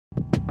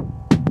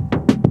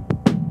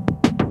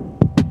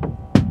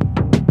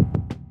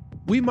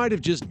We might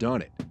have just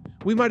done it.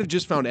 We might have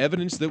just found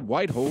evidence that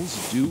white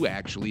holes do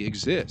actually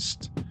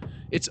exist.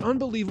 It's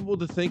unbelievable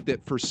to think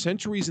that for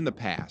centuries in the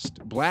past,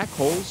 black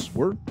holes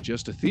were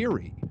just a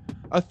theory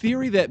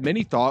that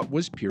many thought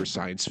was pure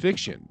science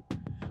fiction.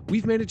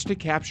 We've managed to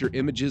capture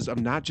images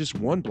of not just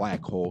one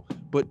black hole,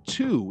 but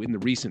two in the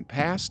recent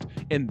past,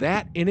 and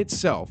that in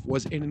itself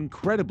was an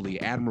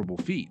incredibly admirable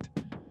feat.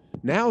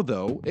 Now,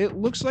 though, it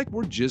looks like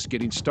we're just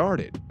getting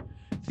started.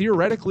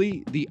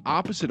 Theoretically, the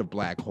opposite of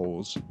black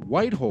holes,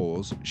 white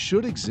holes,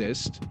 should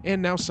exist,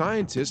 and now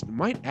scientists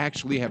might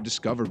actually have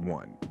discovered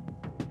one.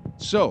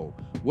 So,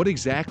 what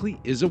exactly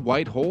is a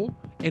white hole,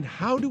 and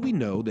how do we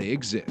know they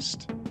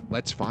exist?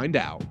 Let's find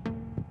out.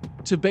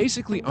 To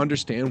basically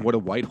understand what a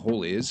white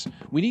hole is,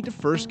 we need to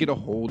first get a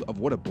hold of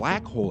what a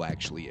black hole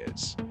actually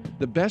is.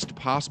 The best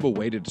possible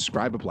way to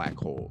describe a black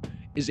hole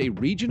is a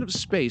region of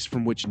space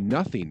from which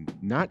nothing,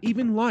 not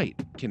even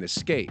light, can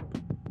escape.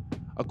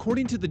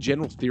 According to the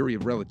general theory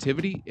of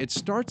relativity, it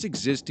starts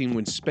existing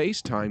when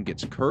space-time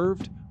gets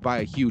curved by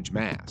a huge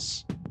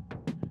mass.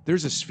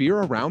 There's a sphere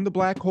around the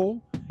black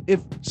hole.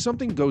 If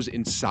something goes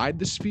inside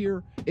the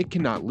sphere, it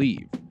cannot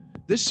leave.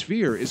 This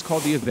sphere is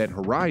called the event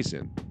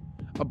horizon.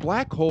 A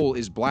black hole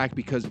is black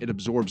because it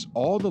absorbs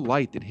all the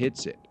light that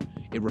hits it.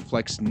 It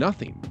reflects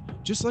nothing,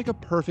 just like a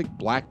perfect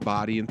black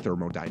body in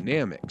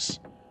thermodynamics.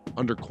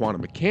 Under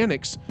quantum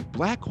mechanics,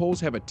 black holes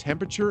have a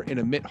temperature and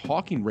emit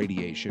Hawking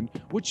radiation,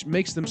 which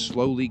makes them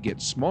slowly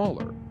get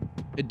smaller.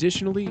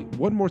 Additionally,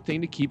 one more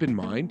thing to keep in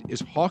mind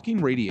is Hawking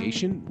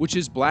radiation, which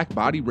is black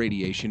body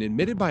radiation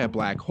emitted by a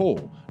black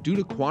hole due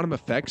to quantum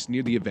effects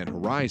near the event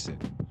horizon.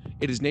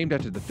 It is named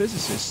after the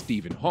physicist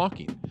Stephen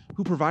Hawking,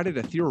 who provided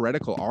a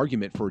theoretical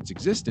argument for its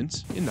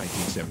existence in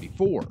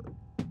 1974.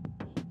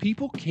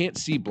 People can't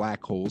see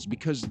black holes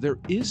because there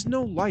is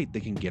no light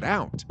that can get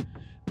out.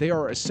 They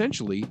are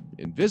essentially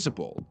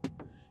invisible.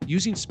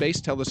 Using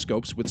space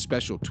telescopes with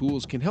special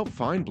tools can help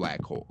find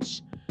black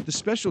holes. The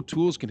special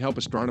tools can help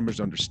astronomers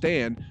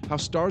understand how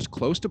stars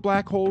close to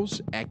black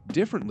holes act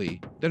differently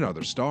than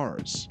other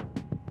stars.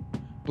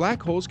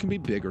 Black holes can be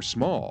big or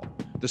small.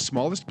 The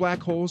smallest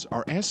black holes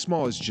are as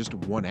small as just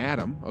one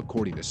atom,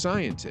 according to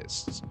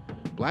scientists.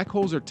 Black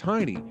holes are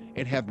tiny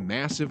and have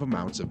massive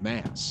amounts of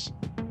mass.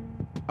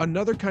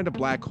 Another kind of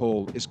black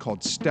hole is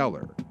called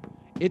stellar.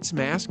 Its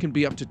mass can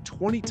be up to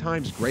 20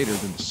 times greater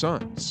than the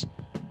Sun's.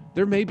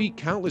 There may be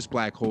countless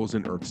black holes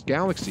in Earth's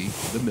galaxy,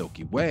 the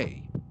Milky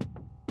Way.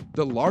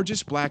 The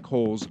largest black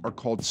holes are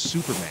called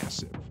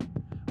supermassive.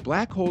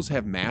 Black holes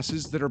have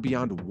masses that are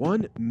beyond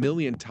 1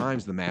 million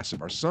times the mass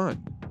of our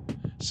Sun.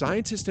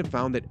 Scientists have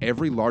found that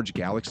every large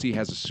galaxy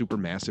has a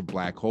supermassive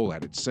black hole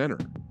at its center.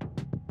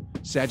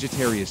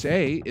 Sagittarius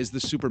A is the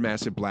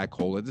supermassive black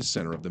hole at the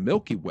center of the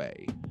Milky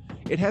Way.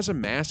 It has a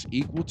mass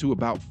equal to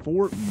about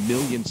 4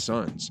 million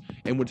suns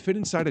and would fit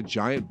inside a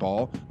giant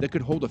ball that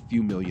could hold a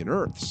few million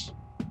Earths.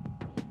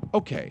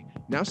 Okay,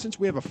 now since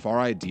we have a far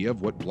idea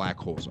of what black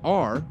holes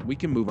are, we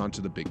can move on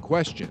to the big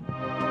question.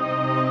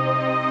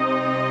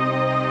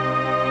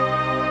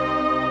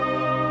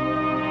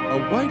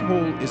 A white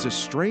hole is a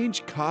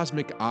strange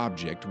cosmic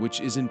object which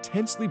is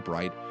intensely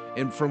bright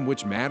and from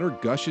which matter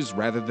gushes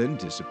rather than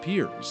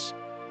disappears.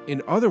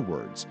 In other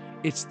words,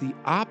 it's the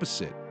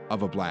opposite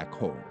of a black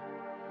hole.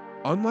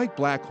 Unlike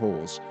black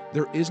holes,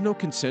 there is no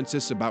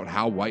consensus about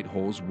how white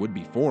holes would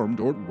be formed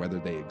or whether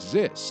they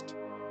exist.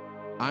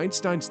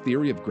 Einstein's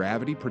theory of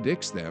gravity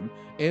predicts them,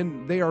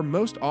 and they are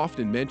most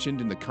often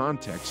mentioned in the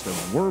context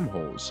of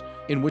wormholes,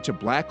 in which a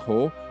black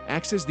hole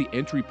acts as the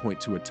entry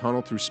point to a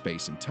tunnel through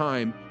space and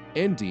time,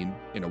 ending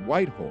in a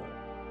white hole.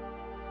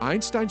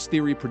 Einstein's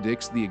theory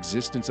predicts the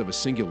existence of a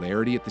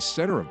singularity at the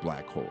center of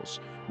black holes,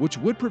 which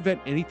would prevent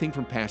anything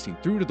from passing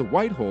through to the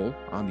white hole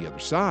on the other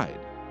side.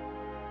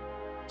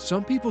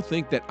 Some people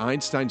think that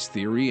Einstein's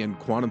theory and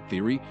quantum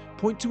theory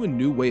point to a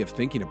new way of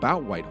thinking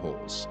about white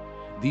holes.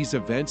 These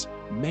events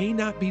may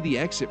not be the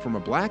exit from a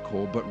black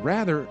hole, but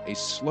rather a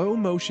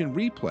slow-motion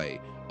replay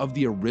of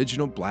the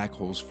original black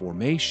hole's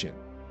formation.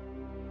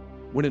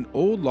 When an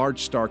old large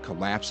star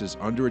collapses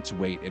under its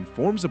weight and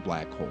forms a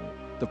black hole,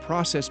 the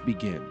process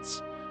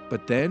begins.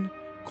 But then,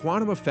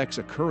 quantum effects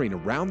occurring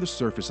around the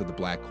surface of the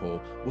black hole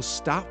will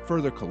stop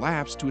further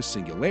collapse to a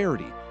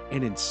singularity,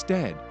 and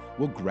instead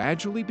will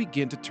gradually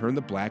begin to turn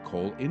the black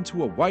hole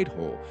into a white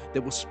hole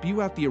that will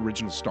spew out the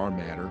original star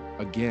matter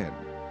again.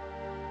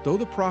 Though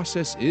the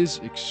process is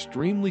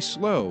extremely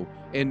slow,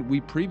 and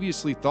we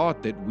previously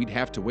thought that we'd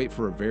have to wait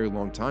for a very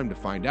long time to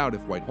find out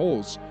if white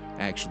holes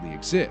actually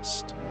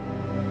exist.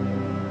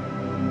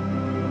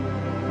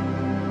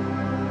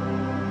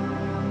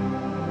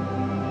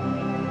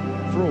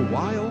 For a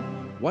while,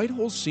 white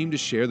holes seem to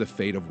share the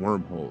fate of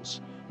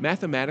wormholes,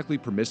 mathematically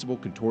permissible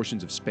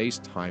contortions of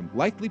space-time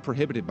likely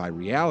prohibited by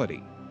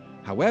reality.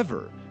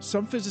 However,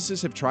 some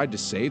physicists have tried to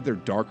save their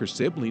darker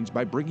siblings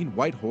by bringing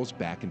white holes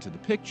back into the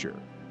picture.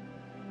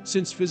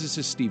 Since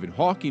physicist Stephen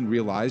Hawking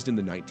realized in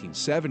the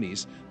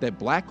 1970s that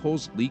black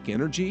holes leak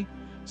energy,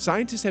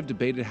 scientists have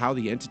debated how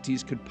the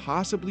entities could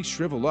possibly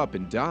shrivel up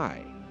and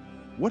die.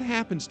 what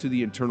happens to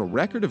the internal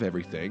record of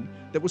everything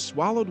that was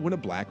swallowed when a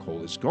black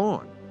hole is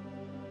gone?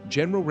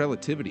 General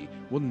relativity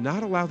will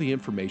not allow the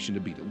information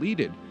to be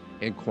deleted,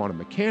 and quantum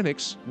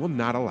mechanics will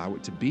not allow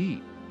it to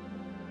be.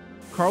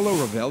 Carlo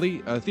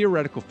Rovelli, a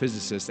theoretical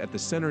physicist at the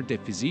Centre de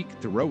Physique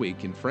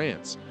Théorique in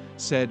France,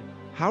 said,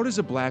 "How does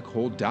a black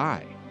hole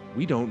die?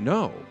 We don't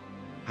know.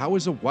 How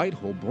is a white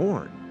hole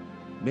born?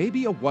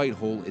 Maybe a white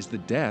hole is the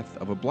death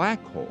of a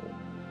black hole."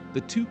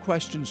 The two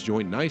questions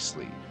join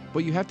nicely,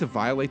 but you have to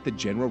violate the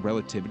general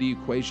relativity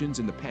equations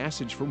in the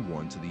passage from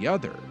one to the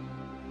other.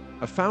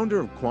 A founder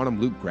of quantum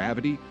loop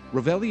gravity,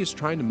 Rovelli is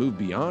trying to move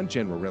beyond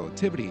general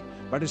relativity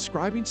by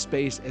describing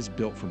space as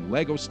built from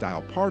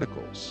Lego-style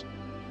particles.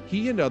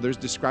 He and others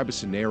describe a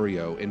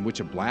scenario in which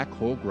a black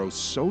hole grows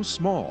so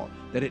small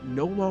that it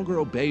no longer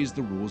obeys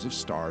the rules of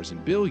stars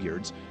and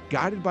billiards,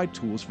 guided by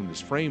tools from this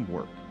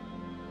framework.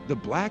 The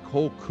black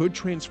hole could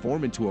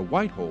transform into a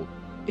white hole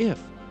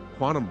if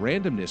quantum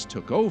randomness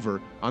took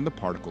over on the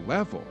particle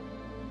level.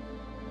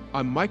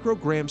 A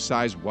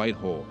microgram-sized white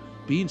hole,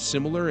 being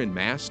similar in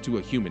mass to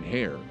a human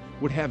hair,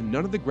 would have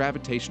none of the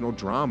gravitational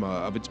drama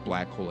of its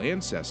black hole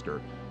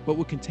ancestor, but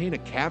would contain a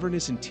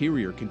cavernous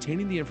interior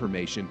containing the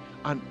information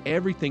on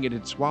everything it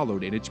had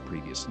swallowed in its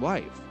previous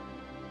life.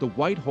 The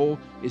white hole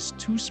is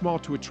too small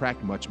to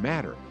attract much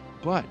matter,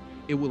 but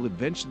it will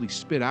eventually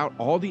spit out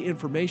all the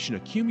information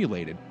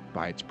accumulated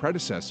by its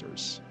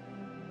predecessors.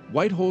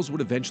 White holes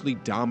would eventually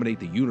dominate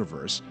the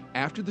universe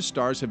after the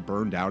stars have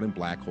burned out and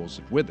black holes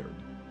have withered.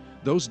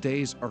 Those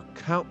days are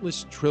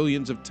countless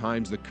trillions of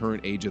times the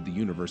current age of the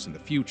universe in the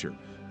future,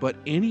 but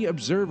any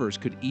observers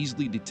could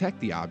easily detect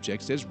the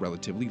objects as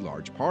relatively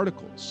large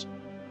particles.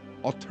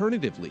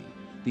 Alternatively,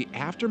 the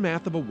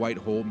aftermath of a white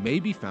hole may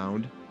be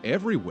found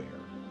everywhere.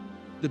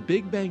 The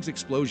Big Bang's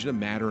explosion of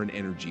matter and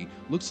energy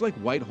looks like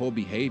white hole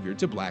behavior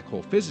to black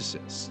hole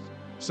physicists.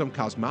 Some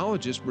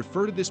cosmologists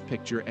refer to this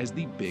picture as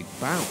the Big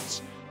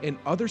Bounce, and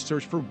others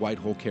search for white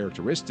hole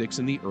characteristics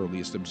in the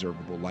earliest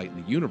observable light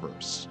in the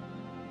universe.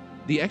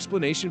 The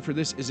explanation for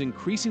this is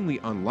increasingly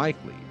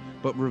unlikely,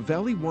 but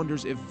Rovelli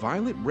wonders if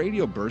violent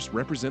radio bursts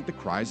represent the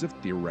cries of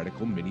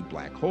theoretical mini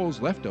black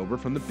holes left over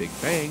from the Big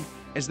Bang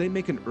as they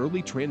make an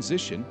early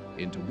transition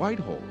into white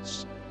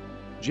holes.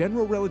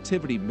 General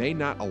relativity may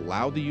not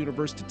allow the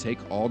universe to take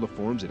all the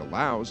forms it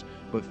allows,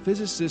 but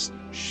physicists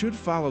should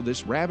follow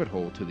this rabbit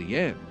hole to the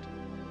end.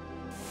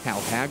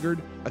 Hal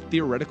Haggard, a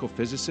theoretical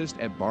physicist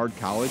at Bard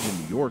College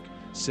in New York,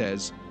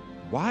 says,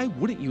 "Why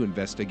wouldn't you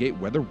investigate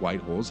whether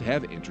white holes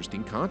have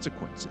interesting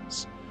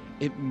consequences?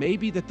 It may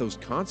be that those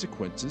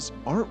consequences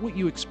aren't what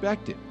you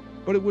expected,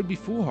 but it would be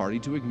foolhardy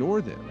to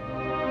ignore them."